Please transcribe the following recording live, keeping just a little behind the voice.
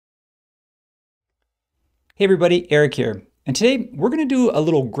Hey everybody, Eric here. And today we're going to do a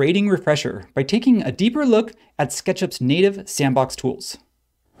little grading refresher by taking a deeper look at SketchUp's native Sandbox tools.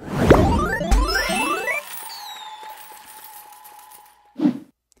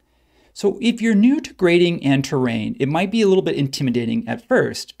 So if you're new to grading and terrain, it might be a little bit intimidating at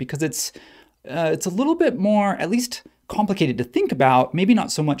first because it's a little bit more, at least complicated to think about, maybe not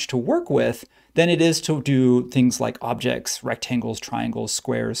so much to work with, than it is to do things like objects, rectangles, triangles,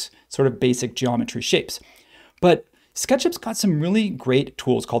 squares, sort of basic geometry shapes. But SketchUp's got some really great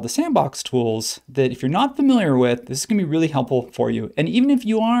tools called the Sandbox tools that if you're not familiar with, this is going to be really helpful for you. And even if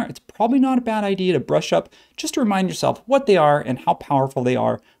you are, it's probably not a bad idea to brush up just to remind yourself what they are and how powerful they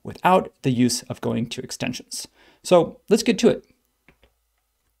are without the use of going to extensions. So let's get to it.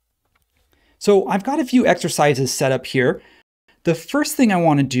 So I've got a few exercises set up here. The first thing I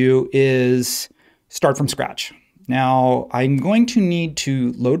want to do is start from scratch. Now, I'm going to need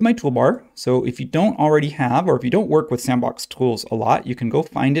to load my toolbar. So if you don't already have, or if you don't work with Sandbox tools a lot, you can go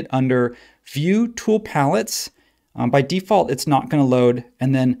find it under View Tool Palettes. By default, it's not going to load,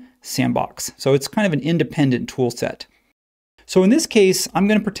 and then Sandbox. So it's kind of an independent tool set. So in this case, I'm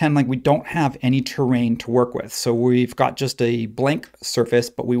going to pretend like we don't have any terrain to work with. So we've got just a blank surface,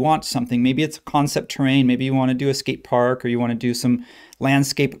 but we want something. Maybe it's a concept terrain. Maybe you want to do a skate park, or you want to do some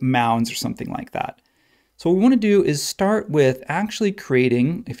landscape mounds or something like that. So what we want to do is start with actually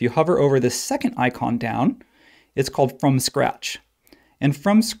creating, if you hover over the second icon down, it's called From Scratch. And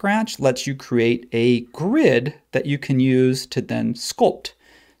From Scratch lets you create a grid that you can use to then sculpt.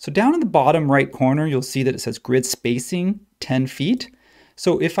 So down in the bottom right corner, you'll see that it says grid spacing 10 feet.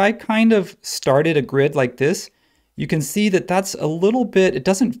 So if I kind of started a grid like this, you can see that that's a little bit, it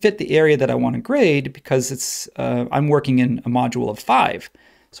doesn't fit the area that I want to grade because it's I'm working in a module of 5.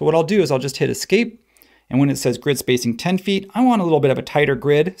 So what I'll do is I'll just hit Escape. And when it says grid spacing 10 feet, I want a little bit of a tighter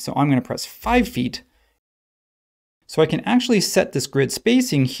grid, so I'm going to press 5 feet. So I can actually set this grid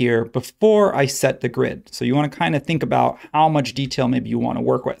spacing here before I set the grid. So you want to kind of think about how much detail maybe you want to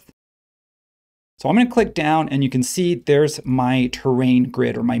work with. So I'm going to click down and you can see there's my terrain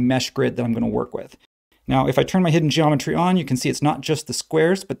grid or my mesh grid that I'm going to work with. Now, if I turn my hidden geometry on, you can see it's not just the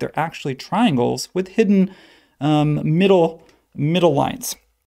squares, but they're actually triangles with hidden middle lines.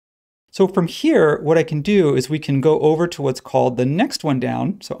 So from here, what I can do is we can go over to what's called the next one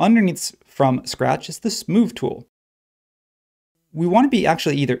down. So underneath From Scratch is the Smooth tool. We want to be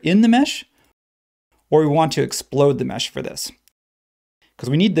actually either in the mesh or we want to explode the mesh for this because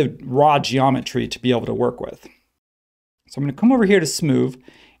we need the raw geometry to be able to work with. So I'm going to come over here to Smooth,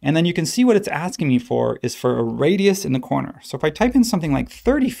 and then you can see what it's asking me for is for a radius in the corner. So if I type in something like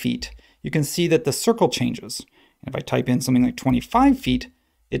 30 feet, you can see that the circle changes. And if I type in something like 25 feet,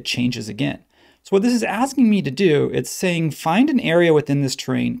 it changes again. So what this is asking me to do, it's saying find an area within this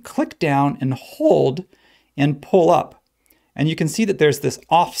terrain, click down and hold and pull up. And you can see that there's this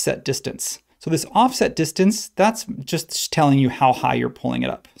offset distance. So this offset distance, that's just telling you how high you're pulling it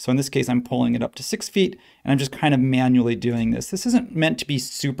up. So in this case, I'm pulling it up to 6 feet and I'm just kind of manually doing this. This isn't meant to be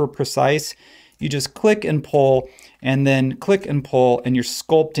super precise. You just click and pull and then click and pull and you're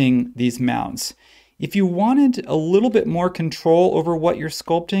sculpting these mounds. If you wanted a little bit more control over what you're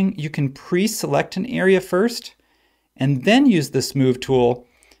sculpting, you can pre-select an area first and then use the Smooth tool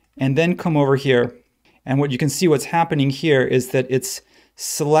and then come over here. And what you can see what's happening here is that it's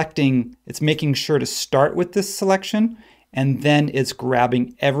selecting, it's making sure to start with this selection and then it's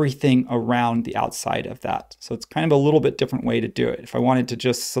grabbing everything around the outside of that. So it's kind of a little bit different way to do it. If I wanted to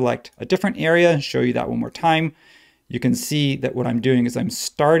just select a different area and show you that one more time, you can see that what I'm doing is I'm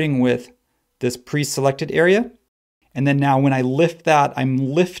starting with this pre-selected area. And then now when I lift that, I'm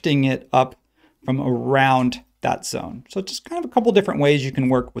lifting it up from around that zone. So just kind of a couple different ways you can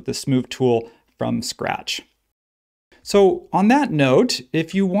work with the Smooth tool from scratch. So on that note,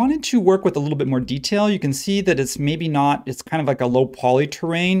 if you wanted to work with a little bit more detail, you can see that it's maybe not, it's kind of like a low poly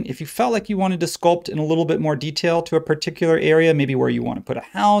terrain. If you felt like you wanted to sculpt in a little bit more detail to a particular area, maybe where you want to put a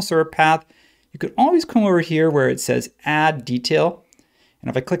house or a path, you could always come over here where it says Add Detail. And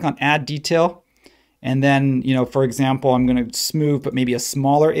if I click on Add Detail, and then, for example, I'm going to smooth, but maybe a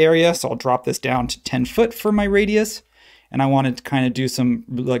smaller area. So I'll drop this down to 10 foot for my radius. And I wanted to kind of do some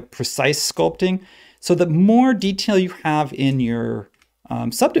like precise sculpting. So the more detail you have in your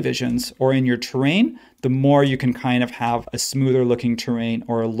subdivisions or in your terrain, the more you can kind of have a smoother looking terrain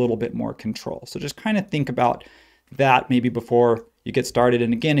or a little bit more control. So just kind of think about that maybe before you get started.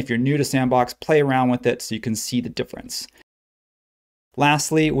 And again, if you're new to Sandbox, play around with it so you can see the difference.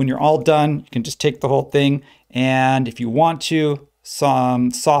 Lastly, when you're all done, you can just take the whole thing, and if you want to,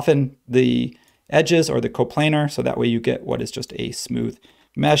 soften the edges or the coplanar, so that way you get what is just a smooth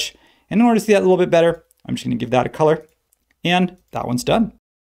mesh. And in order to see that a little bit better, I'm just going to give that a color, and that one's done.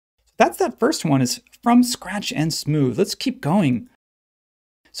 That's that first one, is from scratch and smooth. Let's keep going.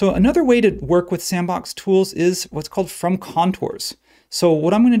 So another way to work with Sandbox tools is what's called from contours. So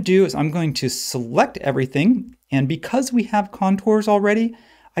what I'm going to do is I'm going to select everything, and because we have contours already,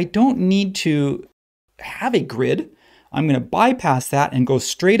 I don't need to have a grid. I'm going to bypass that and go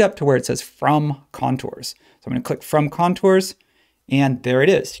straight up to where it says from contours. So I'm going to click from contours, and there it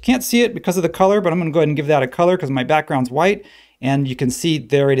is. You can't see it because of the color, but I'm going to go ahead and give that a color because my background's white, and you can see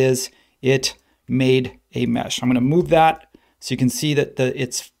there it is. It made a mesh. I'm going to move that so you can see that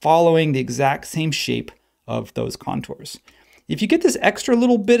it's following the exact same shape of those contours. If you get this extra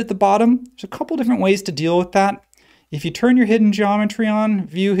little bit at the bottom, there's a couple different ways to deal with that. If you turn your hidden geometry on,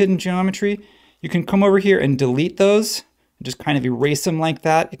 view hidden geometry, you can come over here and delete those, and just kind of erase them like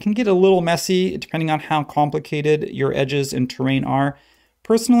that. It can get a little messy depending on how complicated your edges and terrain are.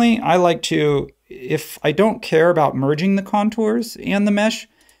 Personally, I like to, if I don't care about merging the contours and the mesh,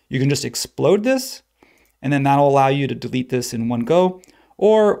 you can just explode this, and then that'll allow you to delete this in one go.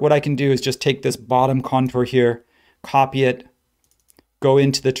 Or what I can do is just take this bottom contour here, copy it, go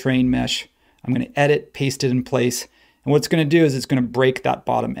into the terrain mesh. I'm going to edit, paste it in place. And what it's going to do is it's going to break that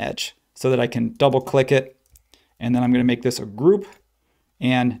bottom edge so that I can double click it. And then I'm going to make this a group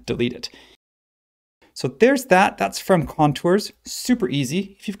and delete it. So there's that. That's from contours. Super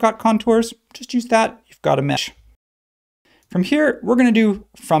easy. If you've got contours, just use that. You've got a mesh. From here, we're going to do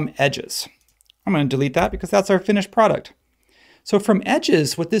from edges. I'm going to delete that because that's our finished product. So from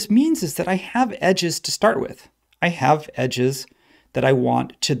edges, what this means is that I have edges to start with. I have edges that I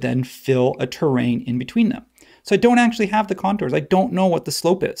want to then fill a terrain in between them. So I don't actually have the contours. I don't know what the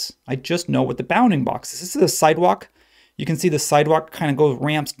slope is. I just know what the bounding box is. This is a sidewalk. You can see the sidewalk kind of goes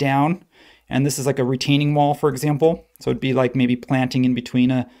ramps down, and this is like a retaining wall, for example. So it'd be like maybe planting in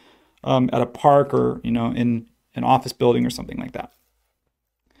between at a park, or in an office building or something like that.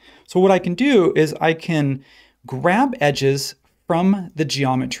 So what I can do is I can grab edges from the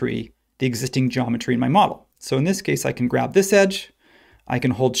geometry, the existing geometry in my model. So in this case, I can grab this edge, I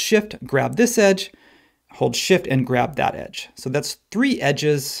can hold shift, grab this edge, hold shift and grab that edge. So that's 3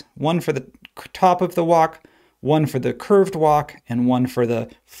 edges, one for the top of the walk, one for the curved walk, and one for the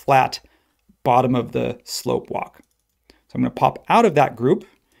flat bottom of the slope walk. So I'm going to pop out of that group,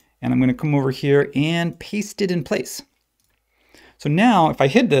 and I'm going to come over here and paste it in place. So now if I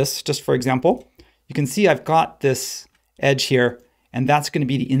hid this, just for example, you can see I've got this edge here, and that's going to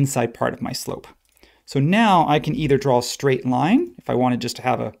be the inside part of my slope. So now I can either draw a straight line if I wanted just to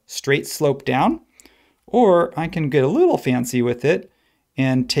have a straight slope down, or I can get a little fancy with it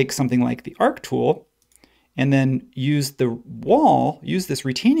and take something like the arc tool and then use the wall, use this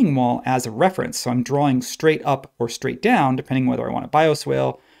retaining wall as a reference. So I'm drawing straight up or straight down, depending whether I want a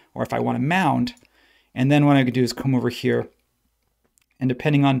bioswale or if I want a mound. And then what I could do is come over here, and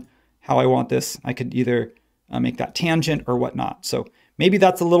depending on how I want this, I could either make that tangent or whatnot. So maybe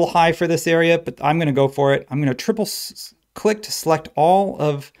that's a little high for this area, but I'm going to go for it. I'm going to triple click to select all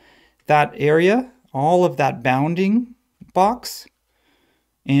of that area, all of that bounding box,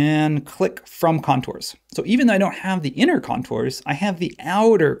 and click from contours. So even though I don't have the inner contours, I have the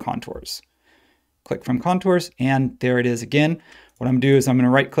outer contours. Click from contours, and there it is again. What I'm going to do is I'm going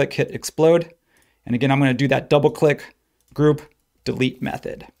to right click, hit explode. And again, I'm going to do that double click, group, delete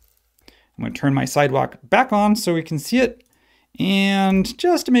method. I'm going to turn my sidewalk back on so we can see it. And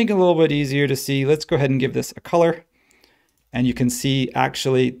just to make it a little bit easier to see, let's go ahead and give this a color. And you can see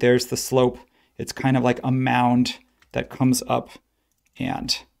actually there's the slope. It's kind of like a mound that comes up,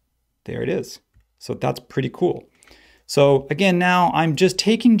 and there it is. So that's pretty cool. So again, now I'm just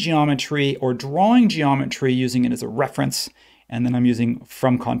taking geometry or drawing geometry, using it as a reference, and then I'm using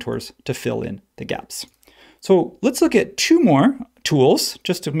from contours to fill in the gaps. So let's look at 2 more tools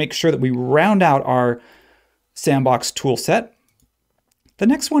just to make sure that we round out our Sandbox tool set. The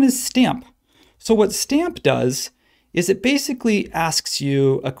next one is stamp. So what stamp does is it basically asks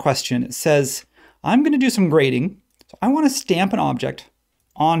you a question. It says, I'm going to do some grading. So I want to stamp an object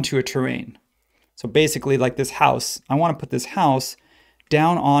onto a terrain. So basically like this house, I want to put this house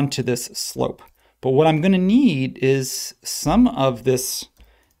down onto this slope. But what I'm going to need is some of this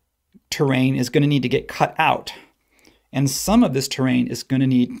terrain is going to need to get cut out, and some of this terrain is going to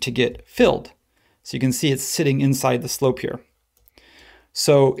need to get filled. So you can see it's sitting inside the slope here.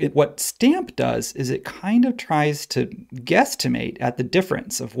 So what stamp does is it kind of tries to guesstimate at the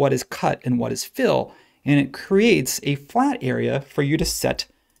difference of what is cut and what is fill, and it creates a flat area for you to set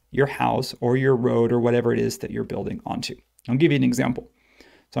your house or your road or whatever it is that you're building onto. I'll give you an example.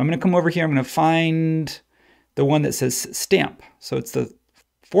 So I'm going to come over here, I'm going to find the one that says stamp. So it's the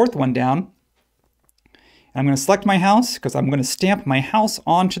 4th one down. I'm going to select my house because I'm going to stamp my house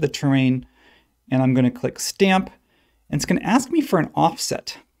onto the terrain, and I'm going to click stamp, and it's going to ask me for an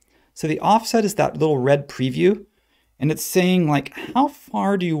offset. So the offset is that little red preview, and it's saying like, how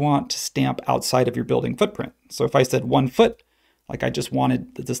far do you want to stamp outside of your building footprint? So if I said 1 foot, like I just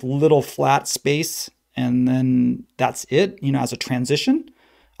wanted this little flat space and then that's it, you know, as a transition,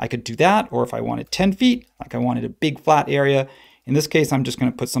 I could do that. Or if I wanted 10 feet, like I wanted a big flat area. In this case, I'm just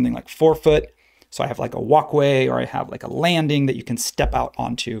going to put something like 4 foot. So I have like a walkway, or I have like a landing that you can step out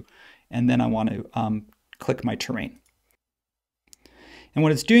onto. And then I want to click my terrain. And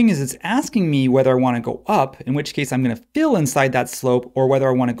what it's doing is it's asking me whether I want to go up, in which case I'm going to fill inside that slope, or whether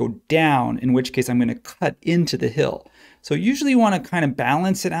I want to go down, in which case I'm going to cut into the hill. So usually you want to kind of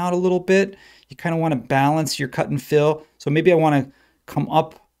balance it out a little bit. You kind of want to balance your cut and fill. So maybe I want to come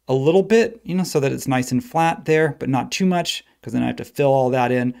up a little bit, you know, so that it's nice and flat there, but not too much, because then I have to fill all that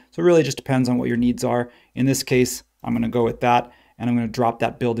in. So it really just depends on what your needs are. In this case, I'm going to go with that, and I'm going to drop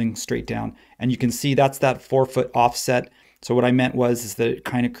that building straight down. And you can see that's that 4 foot offset. So what I meant is that it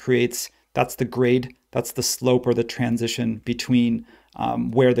kind of creates, that's the grade, that's the slope or the transition between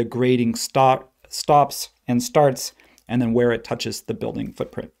where the grading stops and starts, and then where it touches the building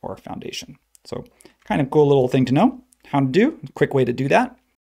footprint or foundation. So kind of cool little thing to know how to do, quick way to do that.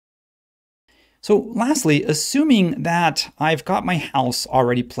 So lastly, assuming that I've got my house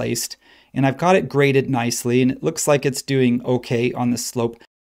already placed and I've got it graded nicely and it looks like it's doing okay on the slope,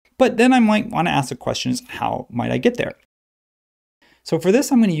 but then I might want to ask the question is, how might I get there? So for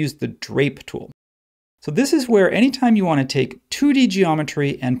this, I'm going to use the Drape tool. So this is where anytime you want to take 2D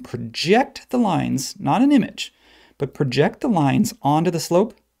geometry and project the lines, not an image, but project the lines onto the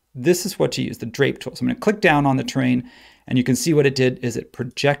slope, this is what to use, the Drape tool. So I'm going to click down on the terrain, and you can see what it did is it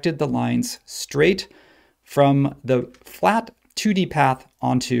projected the lines straight from the flat 2D path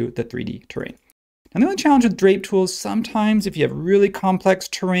onto the 3D terrain. And the only challenge with Drape tools, sometimes if you have really complex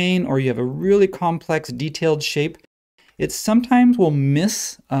terrain or you have a really complex detailed shape, it sometimes will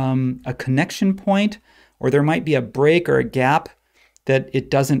miss a connection point, or there might be a break or a gap that it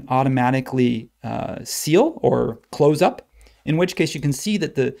doesn't automatically seal or close up, in which case you can see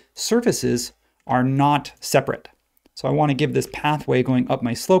that the surfaces are not separate. So I want to give this pathway going up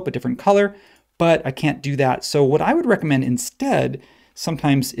my slope a different color, but I can't do that. So what I would recommend instead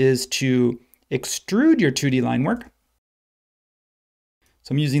sometimes is to extrude your 2D line work.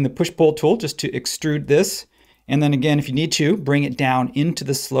 So I'm using the push-pull tool just to extrude this. And then again, if you need to, bring it down into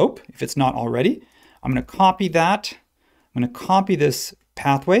the slope if it's not already. I'm going to copy that. I'm going to copy this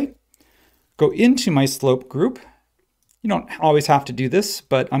pathway, go into my slope group. You don't always have to do this,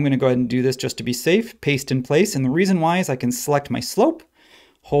 but I'm going to go ahead and do this just to be safe. Paste in place. And the reason why is I can select my slope,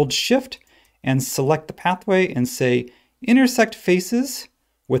 hold Shift, and select the pathway and say intersect faces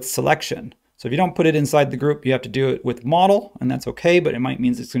with selection. So if you don't put it inside the group, you have to do it with model, and that's okay, but it might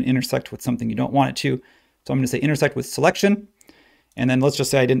mean it's going to intersect with something you don't want it to. So I'm going to say intersect with selection. And then let's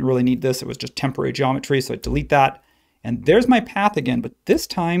just say I didn't really need this. It was just temporary geometry. So I delete that. And there's my path again. But this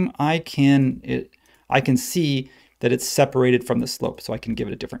time I can see that it's separated from the slope. So I can give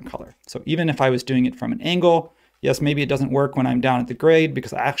it a different color. So even if I was doing it from an angle, yes, maybe it doesn't work when I'm down at the grade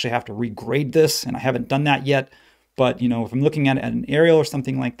because I actually have to regrade this. And I haven't done that yet. But you know, if I'm looking at it at an aerial or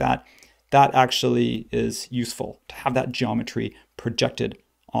something like that, that actually is useful to have that geometry projected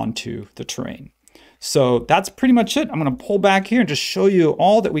onto the terrain. So that's pretty much it. I'm going to pull back here and just show you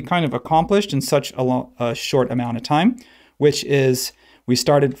all that we kind of accomplished in such a short amount of time, which is we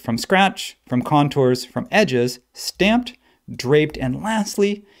started from scratch, from contours, from edges, stamped, draped, and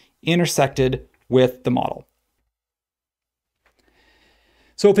lastly, intersected with the model.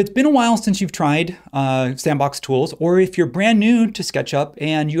 So if it's been a while since you've tried Sandbox tools, or if you're brand new to SketchUp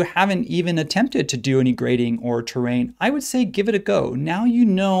and you haven't even attempted to do any grading or terrain, I would say give it a go. Now you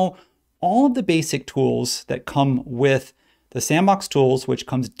know all of the basic tools that come with the Sandbox tools, which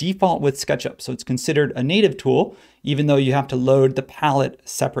comes default with SketchUp. So it's considered a native tool, even though you have to load the palette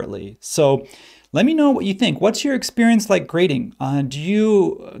separately. So let me know what you think. What's your experience like grading? Do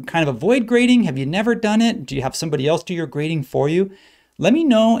you kind of avoid grading? Have you never done it? Do you have somebody else do your grading for you? Let me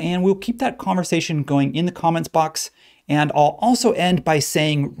know, and we'll keep that conversation going in the comments box. And I'll also end by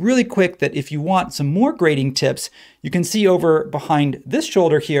saying really quick that if you want some more grading tips, you can see over behind this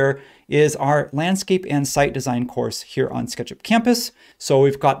shoulder here is our landscape and site design course here on SketchUp Campus. So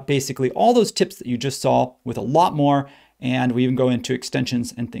we've got basically all those tips that you just saw with a lot more, and we even go into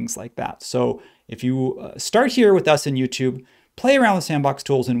extensions and things like that. So if you start here with us in YouTube, play around with Sandbox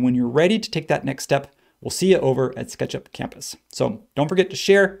tools, and when you're ready to take that next step, we'll see you over at SketchUp Campus. So don't forget to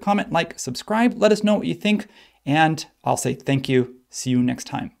share, comment, like, subscribe, let us know what you think, and I'll say thank you. See you next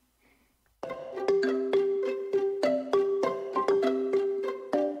time.